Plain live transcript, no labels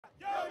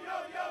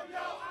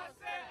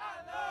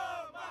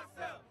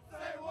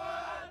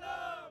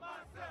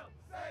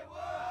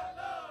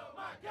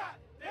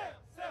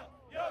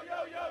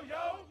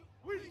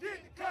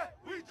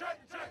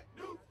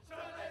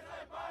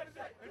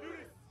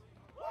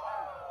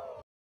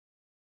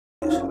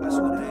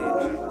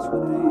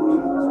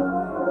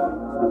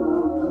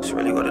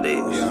That's really what it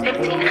is.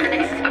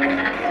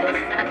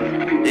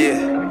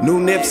 New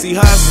Nipsey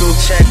Hustle.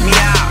 Check me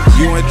out.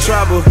 You in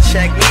trouble.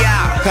 Check me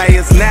out. Pay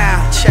us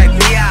now. Check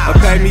me out.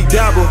 Or pay me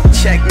double.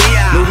 Check me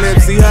out. New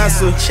Nipsey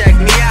Hustle. Check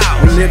me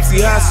out. New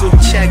Nipsey Hustle.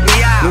 Check me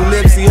out. New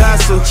Nipsey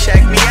Hustle.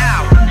 Check me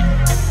out.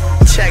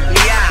 Check me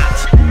out.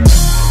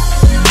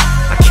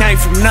 I came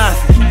from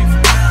nothing.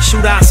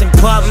 Shootouts in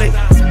public,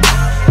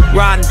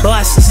 riding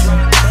buses,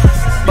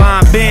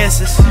 buying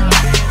Benzes,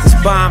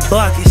 just buying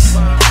buckets.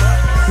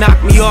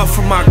 Knocked me off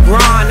from my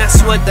grind,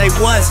 that's what they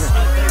wasn't.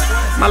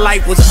 My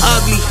life was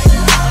ugly,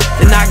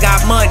 then I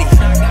got money.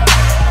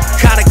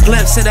 Caught a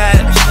glimpse of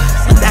that,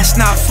 but that's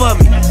not for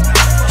me.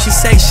 She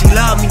say she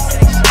love me,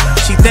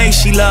 she think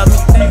she love me.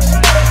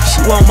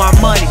 She want my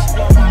money,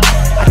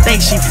 I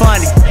think she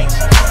funny.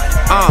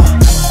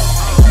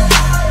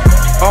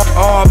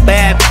 All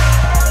bad.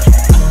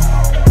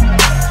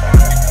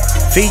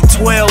 Feet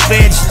 12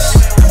 inches.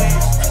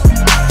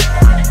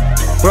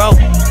 Broke,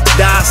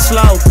 die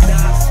slow.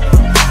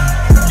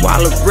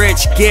 While the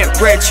rich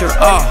get richer.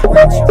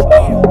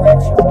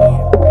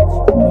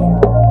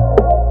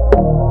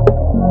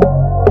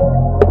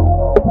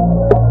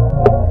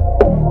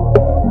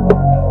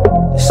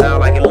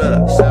 Sound like it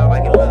love. Sound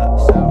like it love.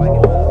 Sound like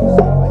it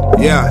love.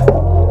 Yeah.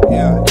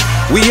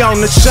 We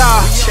on the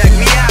shop. Check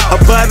me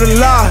out. Above the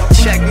law.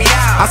 Check me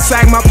out. I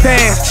sag my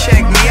pants.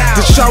 Check me out.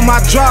 To show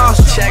my draws.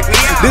 Check me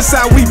out. This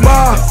how we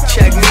ball.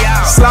 Check me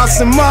out. Slots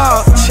and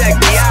mob. Check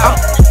me out.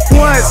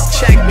 Once.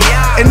 Check me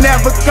out. And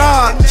never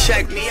thought.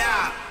 Check me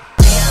out.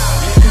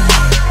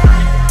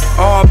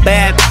 All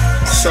bad.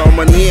 So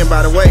money in,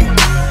 by the way.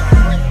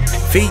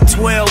 Feet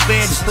 12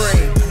 inches.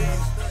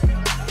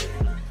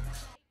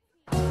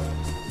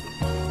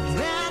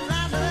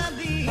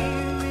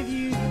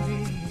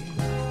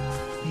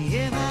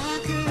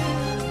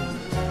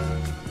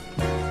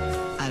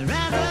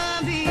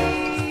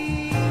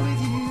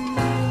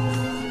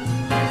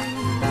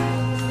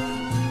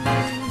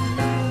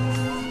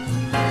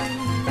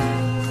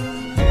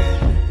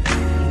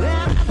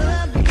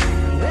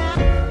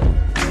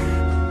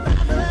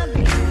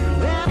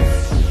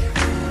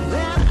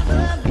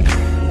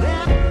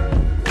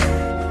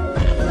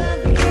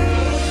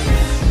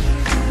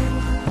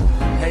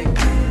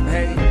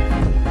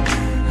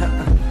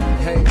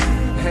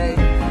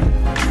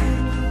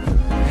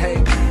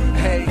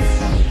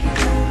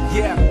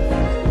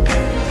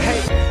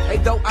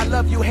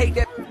 You hate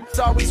that it's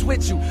always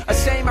with you. A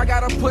shame I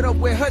gotta put up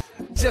with her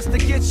just to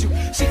get you.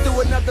 She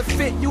threw another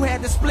fit, you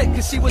had to split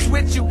cause she was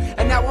with you.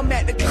 And now I'm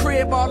at the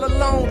crib all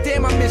alone,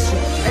 damn I miss you.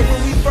 And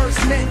when we first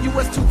met, you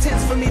was too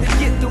tense for me to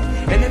get through.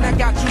 And then I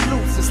got you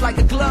loose, it's like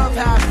a glove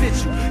how I fit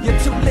you. Your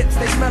two lips,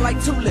 they smell like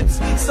tulips,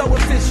 so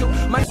official.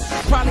 My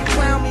probably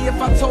clown me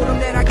if I told them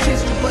that I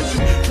kissed you. But you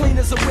clean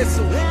as a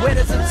whistle, wet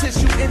as a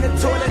tissue. In the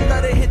toilet,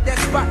 let her hit that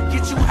spot,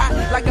 get you hot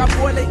like I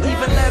boil it,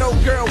 even let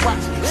old girl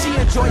watch. She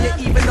enjoy it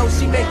even though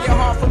she make it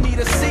hard for me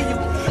to see you.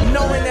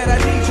 Knowing that I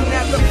need you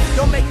now, look,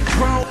 don't make it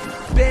grown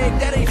big,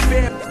 that ain't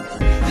fair.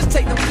 Just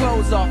take them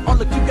clothes off. Oh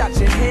look, you got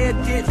your hair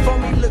did for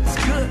me, looks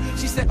good.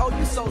 She said, oh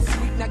you so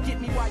sweet, now get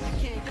me while you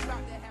can. Get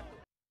out there,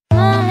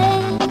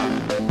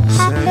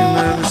 Say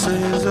never say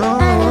it's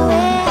over.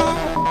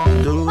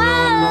 Do it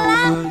all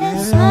over again.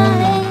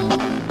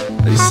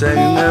 They say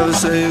you never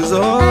say it's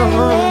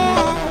over.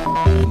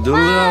 Do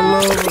it all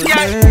over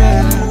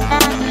again.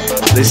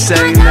 They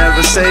say you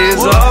never say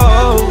it's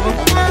over.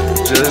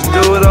 Just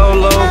do it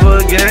all over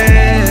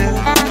again.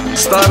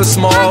 Started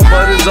small,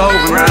 but it's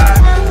over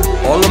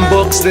now. All them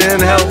books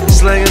didn't help,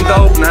 slinging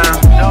dope now.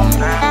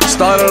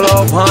 Started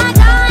off hump,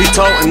 he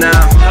toting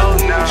now.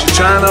 She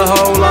tryna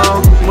hold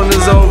on when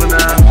it's over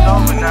now.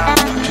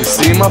 She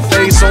see my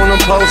face on them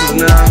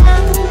posters now.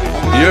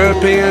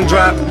 European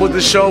drop with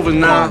the shoulder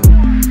now.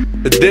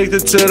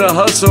 Addicted to the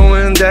hustle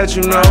and that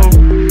you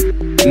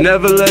know.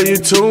 Never let you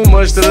too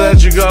much to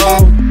let you go.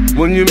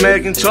 When you're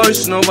making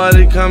choices,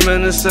 nobody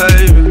coming to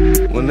save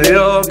it. When they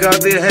all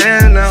got their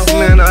hand out,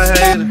 man, I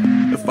hate it.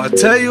 If I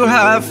tell you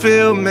how I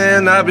feel,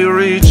 man, I be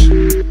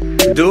reaching.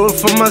 Do it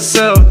for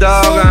myself,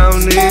 dog, I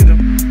don't need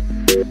them.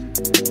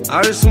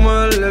 I just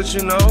wanna let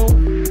you know,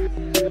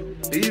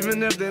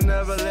 even if they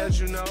never let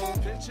you know.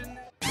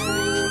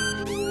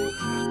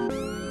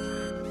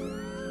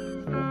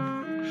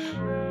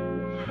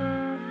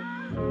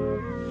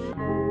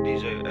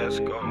 DJ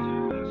Esco,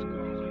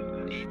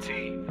 E.T.,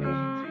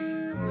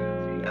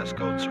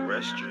 Esco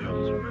Terrestrial.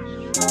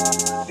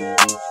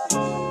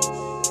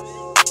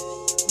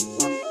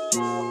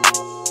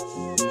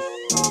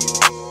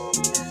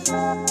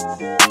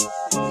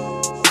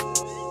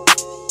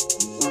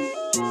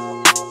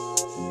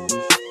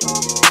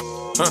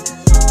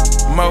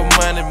 More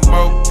money,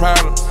 more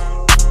problems.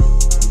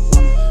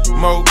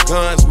 More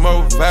guns,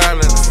 more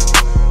violence.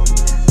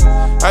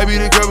 I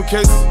beat a couple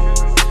cases.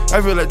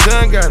 I feel like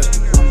John got it.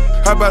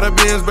 How about a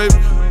Benz, baby?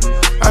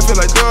 I feel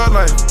like dog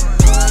life.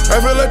 I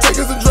feel like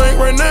taking some drink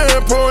right now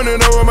and pouring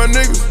it over my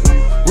niggas.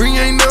 We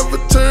ain't never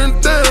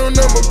turned down,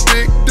 I'm a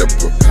big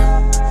dipper.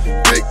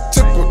 Big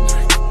tipper.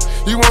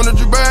 You want it,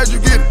 you buy it, you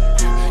get it.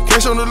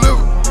 Cash on the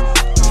liver.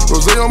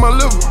 Rose on my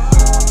liver.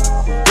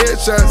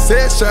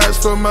 Headshots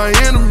for my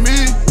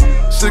enemy.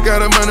 Still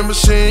got a money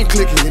machine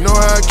clicking, you know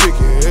how I kick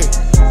it. Hey.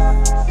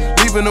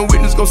 Leaving a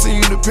witness, gon' see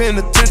you in the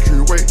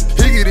penitentiary. Wait,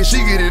 he get it,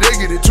 she get it, they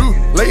get it too.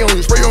 Lay on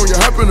you, spray on you,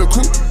 hop in the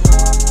coupe.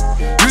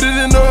 You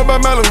didn't know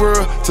about Mellow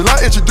World till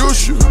I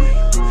introduce you.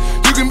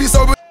 You can be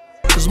sober,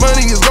 cause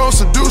money is gon'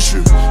 seduce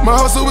you. My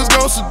hustle is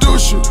gon'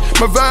 seduce you.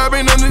 My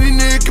vibe ain't none of these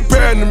niggas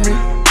compared to me.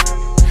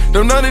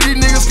 No, none of these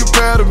niggas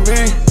compare to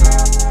me.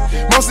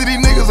 Most of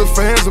these niggas are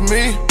fans of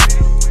me.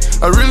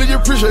 I really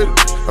appreciate it.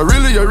 I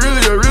really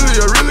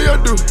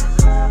do.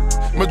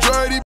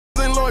 Majority